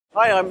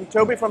Hi, I'm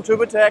Toby from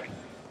Tubbutec.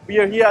 We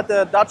are here at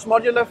the Dutch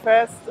Modular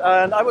Fest,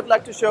 and I would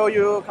like to show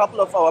you a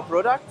couple of our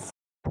products.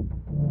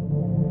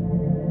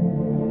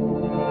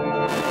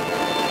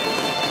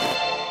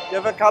 We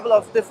have a couple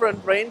of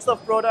different range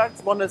of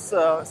products. One is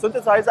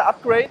synthesizer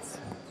upgrades.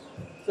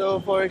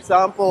 So, for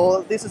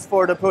example, this is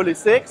for the Poly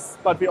 6,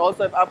 but we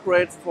also have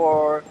upgrades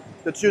for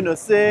the Tuner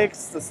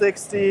 6, the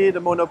 60,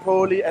 the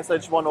Monopoly,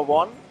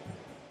 SH101.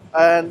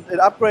 And it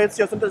upgrades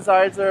your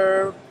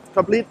synthesizer,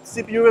 complete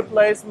CPU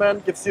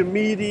replacement, gives you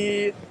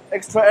MIDI,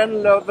 extra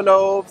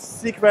envelopes,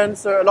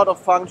 sequencer, a lot of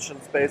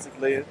functions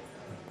basically.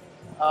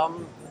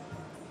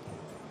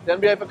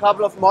 Then we have a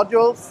couple of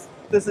modules.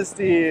 This is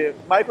the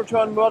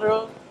MicroTune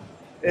module.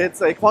 It's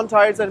a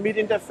quantizer and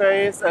MIDI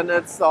interface, and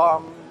it's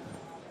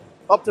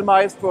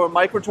optimized for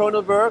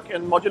microtonal work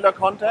in modular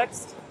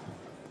context.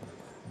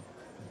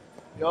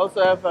 We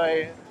also have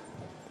a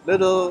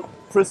little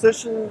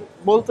precision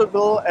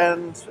multiple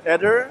and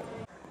adder.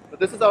 But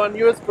this is our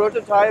newest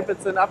prototype.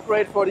 It's an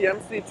upgrade for the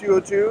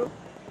MC-202.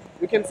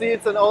 You can see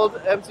it's an old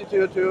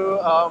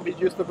MC-202 we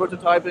used for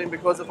prototyping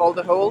because of all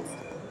the holes.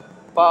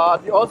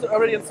 But we also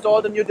already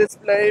installed a new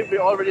display. We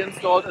already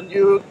installed a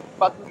new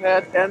button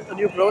pad and a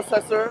new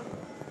processor.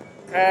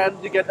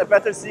 And you get a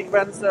better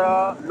sequencer,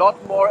 a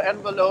lot more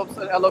envelopes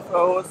and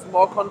LFOs,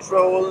 more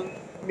control,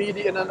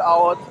 MIDI in and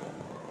out,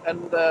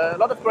 and a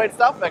lot of great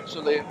stuff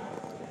actually.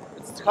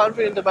 It's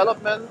currently in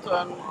development,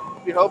 and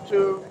we hope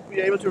to be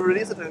able to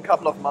release it in a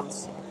couple of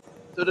months.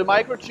 So the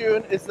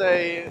MicroTune is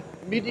a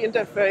MIDI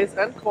interface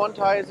and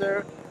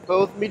quantizer,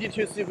 both MIDI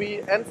to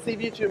CV and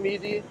CV to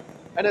MIDI,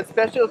 and its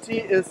specialty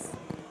is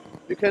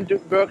you can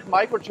work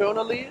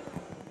microtonally.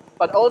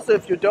 But also,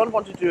 if you don't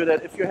want to do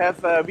that, if you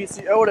have a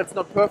VCO that's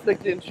not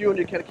perfectly in tune,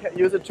 you can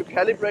use it to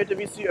calibrate the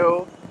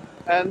VCO,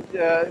 and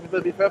it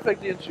will be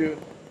perfectly in tune.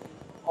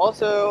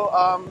 Also,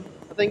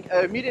 I think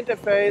a MIDI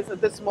interface in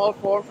this small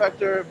form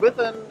factor with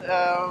an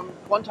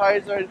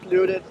quantizer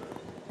included,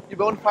 you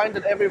won't find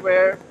it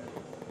everywhere.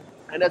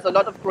 And there's a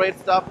lot of great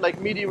stuff like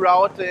MIDI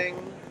routing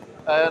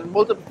and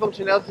multiple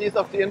functionalities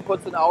of the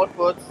inputs and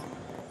outputs.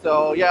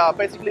 So yeah,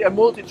 basically a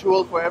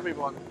multi-tool for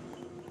everyone.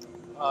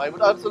 I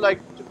would also like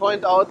to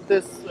point out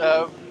this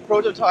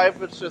prototype,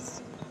 which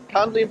is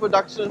currently in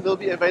production, will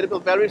be available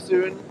very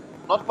soon.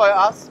 Not by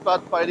us,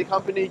 but by the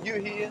company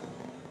Yuhi.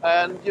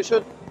 And you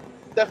should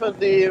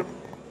definitely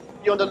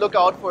be on the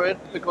lookout for it,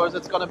 because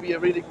it's going to be a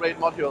really great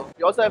module.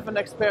 We also have an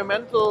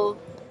experimental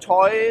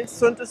toy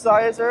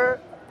synthesizer,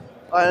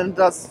 and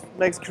that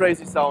makes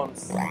crazy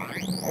sounds.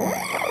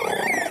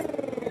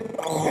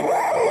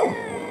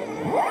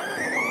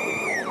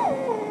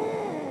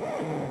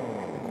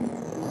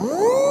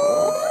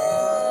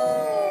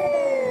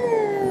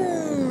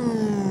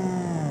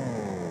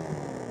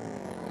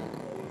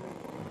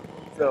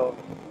 So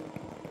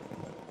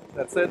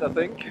that's it, I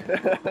think.